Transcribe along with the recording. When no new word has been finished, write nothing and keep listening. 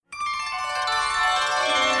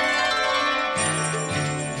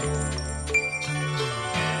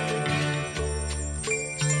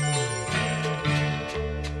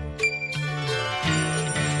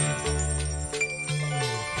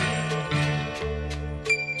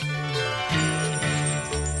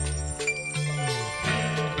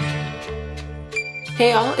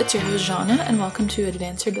Hey all, it's your host Jana, and welcome to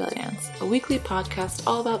Advance Your Belly Dance, a weekly podcast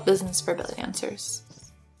all about business for belly dancers.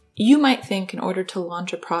 You might think in order to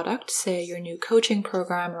launch a product, say your new coaching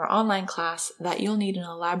program or online class, that you'll need an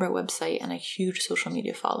elaborate website and a huge social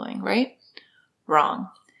media following, right? Wrong.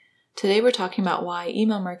 Today we're talking about why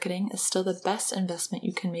email marketing is still the best investment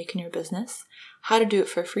you can make in your business, how to do it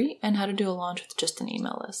for free, and how to do a launch with just an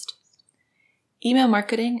email list. Email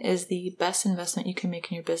marketing is the best investment you can make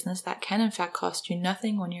in your business that can in fact cost you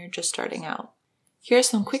nothing when you're just starting out. Here are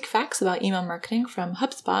some quick facts about email marketing from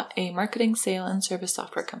HubSpot, a marketing, sale, and service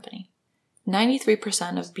software company.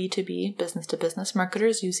 93% of B2B, business-to-business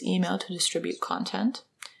marketers use email to distribute content.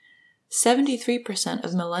 73%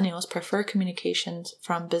 of millennials prefer communications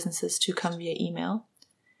from businesses to come via email.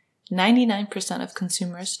 99% of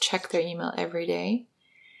consumers check their email every day.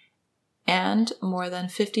 And more than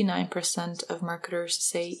 59% of marketers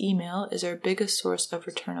say email is their biggest source of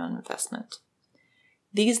return on investment.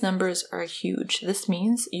 These numbers are huge. This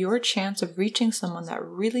means your chance of reaching someone that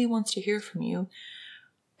really wants to hear from you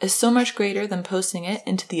is so much greater than posting it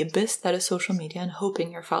into the abyss that is social media and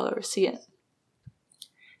hoping your followers see it.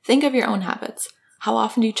 Think of your own habits. How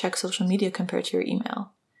often do you check social media compared to your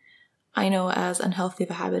email? I know as unhealthy of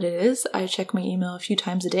a habit it is, I check my email a few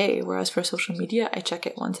times a day, whereas for social media, I check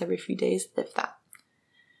it once every few days, if that.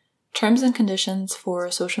 Terms and conditions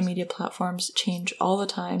for social media platforms change all the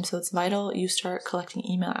time, so it's vital you start collecting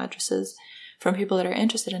email addresses from people that are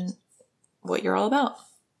interested in what you're all about.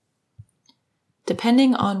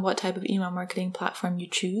 Depending on what type of email marketing platform you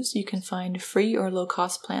choose, you can find free or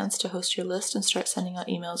low-cost plans to host your list and start sending out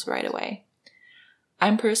emails right away.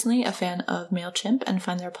 I'm personally a fan of MailChimp and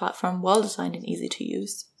find their platform well-designed and easy to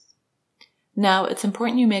use. Now, it's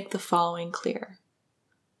important you make the following clear: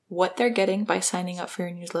 what they're getting by signing up for your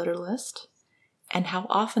newsletter list, and how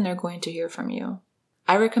often they're going to hear from you.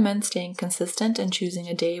 I recommend staying consistent and choosing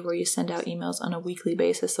a day where you send out emails on a weekly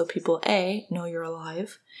basis so people A, know you're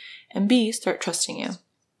alive, and B, start trusting you.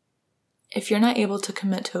 If you're not able to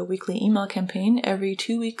commit to a weekly email campaign, every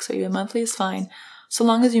 2 weeks or even monthly is fine, so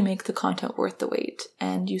long as you make the content worth the wait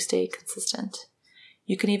and you stay consistent.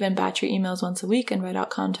 You can even batch your emails once a week and write out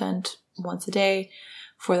content once a day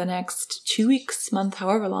for the next 2 weeks, month,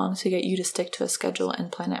 however long, to get you to stick to a schedule and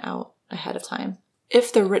plan it out ahead of time.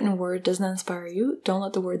 If the written word doesn't inspire you, don't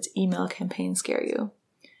let the words email campaign scare you.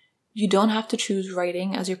 You don't have to choose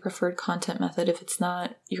writing as your preferred content method if it's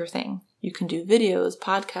not your thing. You can do videos,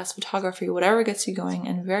 podcasts, photography, whatever gets you going,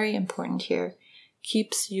 and very important here,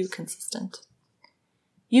 keeps you consistent.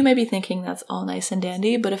 You may be thinking that's all nice and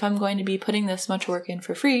dandy, but if I'm going to be putting this much work in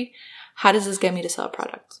for free, how does this get me to sell a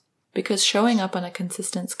product? Because showing up on a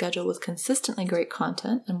consistent schedule with consistently great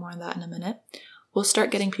content, and more on that in a minute, will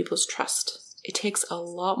start getting people's trust. It takes a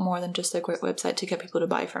lot more than just a great website to get people to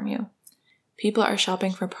buy from you. People are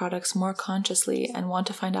shopping for products more consciously and want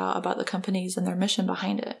to find out about the companies and their mission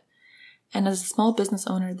behind it. And as a small business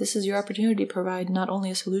owner, this is your opportunity to provide not only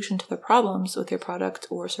a solution to their problems with your product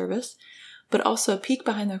or service, but also a peek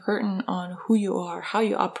behind the curtain on who you are, how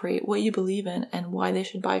you operate, what you believe in, and why they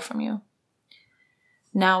should buy from you.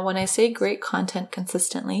 Now, when I say great content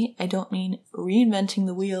consistently, I don't mean reinventing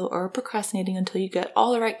the wheel or procrastinating until you get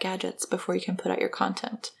all the right gadgets before you can put out your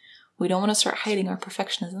content. We don't want to start hiding our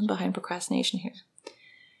perfectionism behind procrastination here.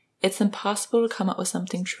 It's impossible to come up with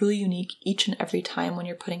something truly unique each and every time when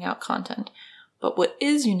you're putting out content. But what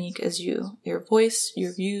is unique is you, your voice,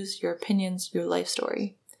 your views, your opinions, your life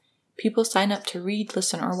story. People sign up to read,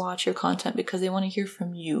 listen, or watch your content because they want to hear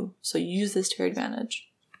from you, so use this to your advantage.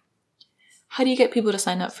 How do you get people to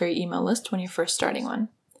sign up for your email list when you're first starting one?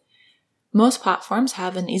 Most platforms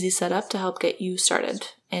have an easy setup to help get you started.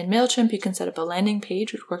 In MailChimp, you can set up a landing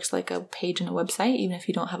page, which works like a page in a website, even if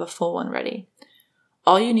you don't have a full one ready.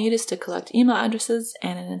 All you need is to collect email addresses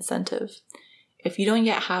and an incentive. If you don't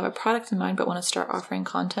yet have a product in mind but want to start offering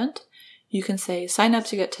content, you can say sign up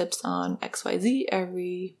to get tips on XYZ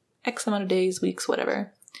every X amount of days, weeks,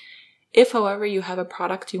 whatever. If, however, you have a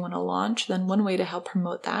product you want to launch, then one way to help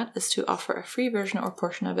promote that is to offer a free version or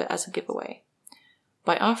portion of it as a giveaway.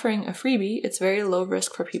 By offering a freebie, it's very low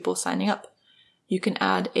risk for people signing up. You can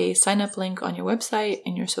add a sign-up link on your website,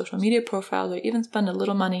 in your social media profiles, or even spend a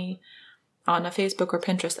little money on a Facebook or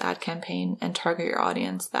Pinterest ad campaign and target your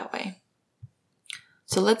audience that way.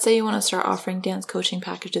 So let's say you want to start offering dance coaching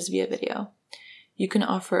packages via video. You can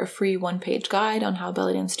offer a free one-page guide on how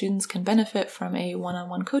belly dance students can benefit from a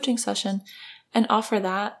one-on-one coaching session and offer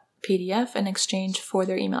that PDF in exchange for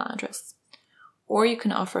their email address. Or you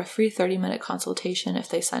can offer a free 30-minute consultation if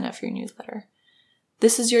they sign up for your newsletter.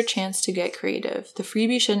 This is your chance to get creative. The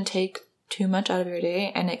freebie shouldn't take too much out of your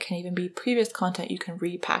day, and it can even be previous content you can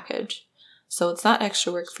repackage. So it's not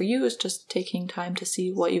extra work for you, it's just taking time to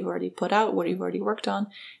see what you've already put out, what you've already worked on,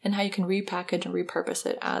 and how you can repackage and repurpose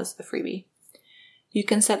it as a freebie. You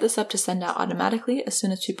can set this up to send out automatically as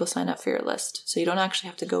soon as people sign up for your list. So you don't actually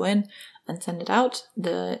have to go in and send it out.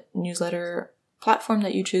 The newsletter platform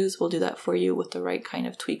that you choose will do that for you with the right kind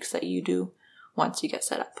of tweaks that you do once you get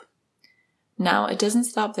set up. Now, it doesn't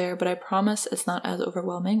stop there, but I promise it's not as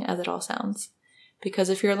overwhelming as it all sounds. Because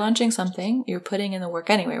if you're launching something, you're putting in the work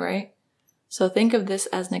anyway, right? So think of this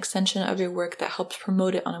as an extension of your work that helps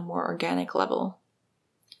promote it on a more organic level.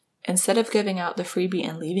 Instead of giving out the freebie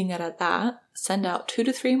and leaving it at that, send out 2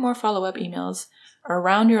 to 3 more follow-up emails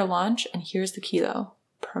around your launch, and here's the key though.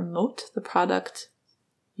 Promote the product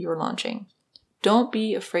you're launching. Don't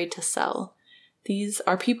be afraid to sell. These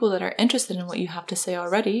are people that are interested in what you have to say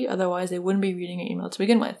already, otherwise they wouldn't be reading your email to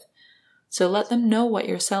begin with. So let them know what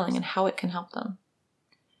you're selling and how it can help them.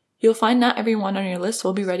 You'll find not everyone on your list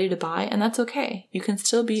will be ready to buy, and that's okay. You can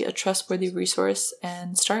still be a trustworthy resource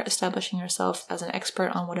and start establishing yourself as an expert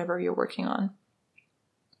on whatever you're working on.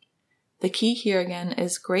 The key here again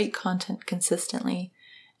is great content consistently,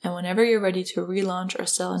 and whenever you're ready to relaunch or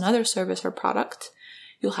sell another service or product,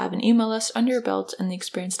 you'll have an email list under your belt and the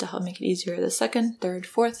experience to help make it easier the 2nd, 3rd,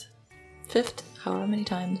 4th, 5th, however many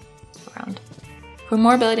times around. For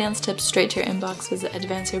more belly dance tips straight to your inbox, visit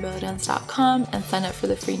advanceyourbellydance.com and sign up for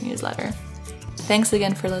the free newsletter. Thanks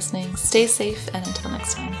again for listening, stay safe, and until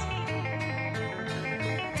next time.